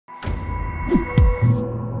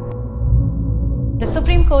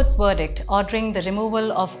Court's verdict ordering the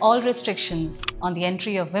removal of all restrictions on the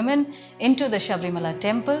entry of women into the Sabarimala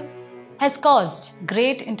temple has caused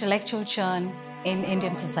great intellectual churn in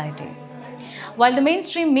Indian society. While the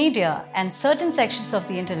mainstream media and certain sections of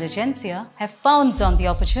the intelligentsia have pounced on the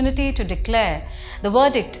opportunity to declare the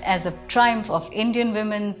verdict as a triumph of Indian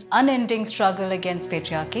women's unending struggle against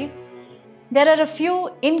patriarchy, there are a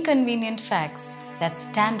few inconvenient facts that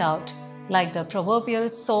stand out like the proverbial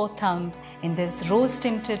sore thumb in this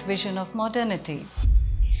rose-tinted vision of modernity.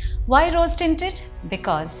 Why rose-tinted?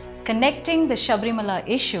 Because connecting the Sabarimala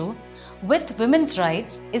issue with women's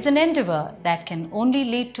rights is an endeavor that can only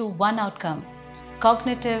lead to one outcome: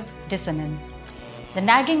 cognitive dissonance. The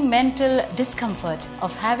nagging mental discomfort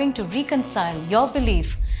of having to reconcile your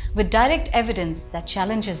belief with direct evidence that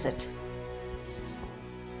challenges it.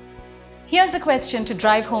 Here's a question to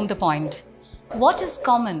drive home the point. What is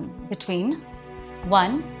common between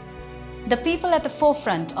 1. The people at the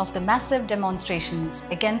forefront of the massive demonstrations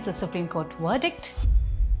against the Supreme Court verdict?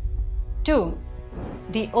 2.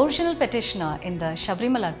 The original petitioner in the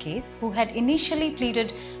Sabarimala case, who had initially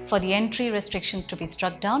pleaded for the entry restrictions to be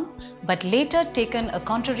struck down but later taken a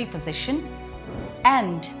contrary position.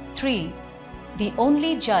 And 3. The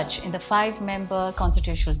only judge in the 5-member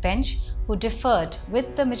constitutional bench who differed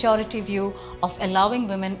with the majority view of allowing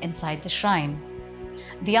women inside the shrine.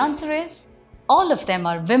 The answer is, all of them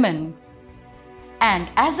are women. And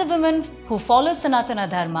as a woman who follows Sanatana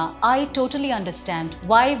Dharma, I totally understand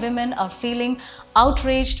why women are feeling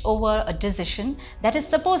outraged over a decision that is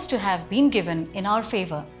supposed to have been given in our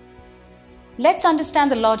favor. Let's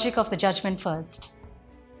understand the logic of the judgment first.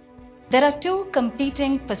 There are two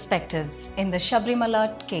competing perspectives in the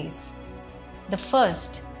Sabarimala case. The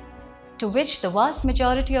first, to which the vast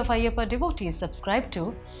majority of Ayyappa devotees subscribe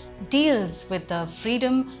to, deals with the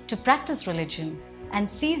freedom to practice religion and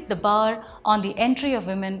sees the bar on the entry of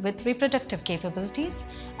women with reproductive capabilities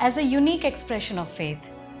as a unique expression of faith.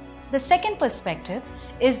 The second perspective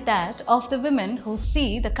is that of the women who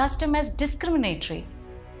see the custom as discriminatory,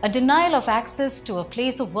 a denial of access to a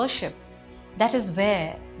place of worship. That is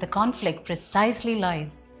where the conflict precisely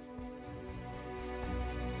lies.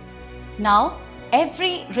 Now,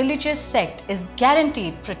 every religious sect is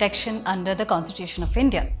guaranteed protection under the Constitution of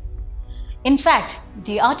India. In fact,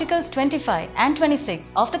 the Articles 25 and 26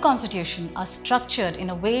 of the Constitution are structured in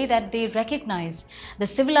a way that they recognize the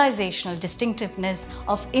civilizational distinctiveness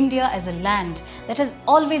of India as a land that has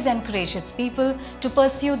always encouraged its people to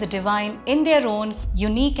pursue the divine in their own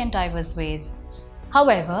unique and diverse ways.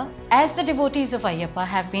 However, as the devotees of Ayyappa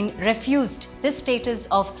have been refused this status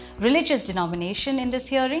of religious denomination in this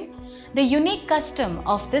hearing, the unique custom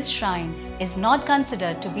of this shrine is not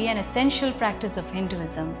considered to be an essential practice of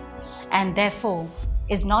Hinduism, and therefore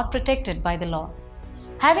is not protected by the law.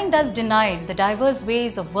 Having thus denied the diverse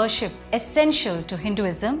ways of worship essential to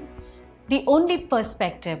Hinduism, the only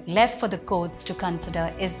perspective left for the courts to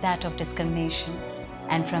consider is that of discrimination,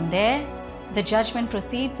 and from there, the judgment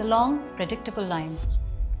proceeds along predictable lines.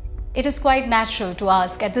 It is quite natural to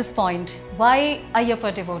ask at this point why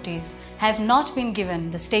Ayyappa devotees have not been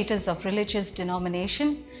given the status of religious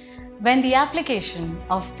denomination when the application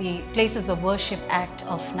of the Places of Worship Act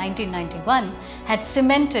of 1991 had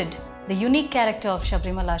cemented the unique character of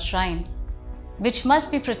Sabarimala Shrine, which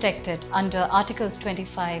must be protected under Articles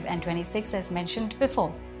 25 and 26 as mentioned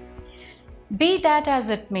before. Be that as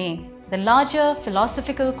it may, the larger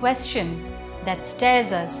philosophical question that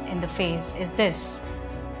stares us in the face is this: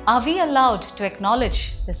 are we allowed to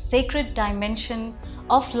acknowledge the sacred dimension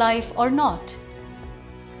of life or not?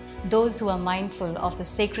 Those who are mindful of the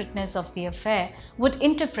sacredness of the affair would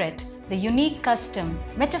interpret the unique custom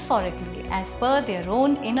metaphorically as per their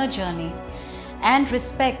own inner journey and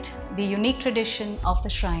respect the unique tradition of the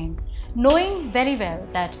shrine, knowing very well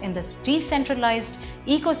that in this decentralized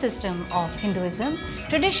ecosystem of Hinduism,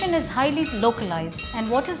 tradition is highly localized,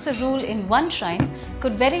 and what is the rule in one shrine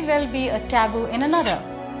could very well be a taboo in another.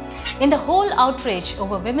 In the whole outrage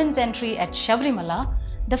over women's entry at Sabarimala,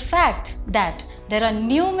 the fact that there are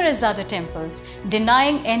numerous other temples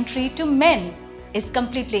denying entry to men is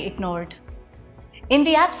completely ignored. In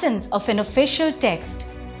the absence of an official text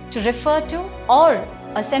to refer to or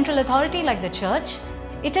a central authority like the church,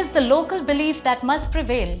 it is the local belief that must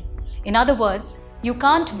prevail. In other words, you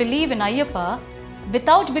can't believe in Ayyappa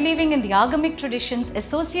without believing in the agamic traditions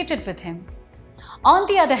associated with him. On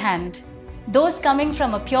the other hand, those coming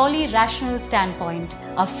from a purely rational standpoint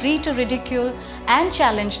are free to ridicule and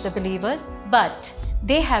challenge the believers, but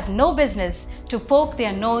they have no business to poke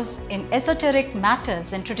their nose in esoteric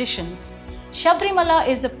matters and traditions. Sabarimala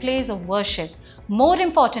is a place of worship, more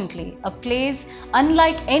importantly, a place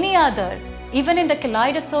unlike any other Even in the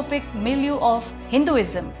kaleidoscopic milieu of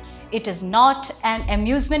Hinduism, it is not an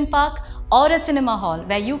amusement park or a cinema hall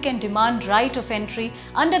where you can demand right of entry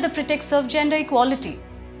under the pretext of gender equality.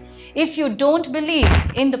 If you don't believe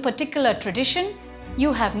in the particular tradition,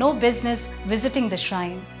 you have no business visiting the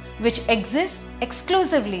shrine, which exists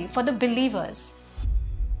exclusively for the believers.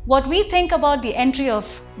 What we think about the entry of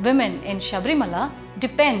women in Sabarimala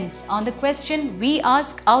depends on the question we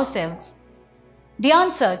ask ourselves. The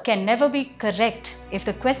answer can never be correct if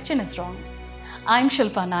the question is wrong. I'm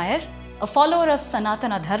Shilpa Nair, a follower of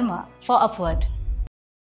Sanatana Dharma for Upward.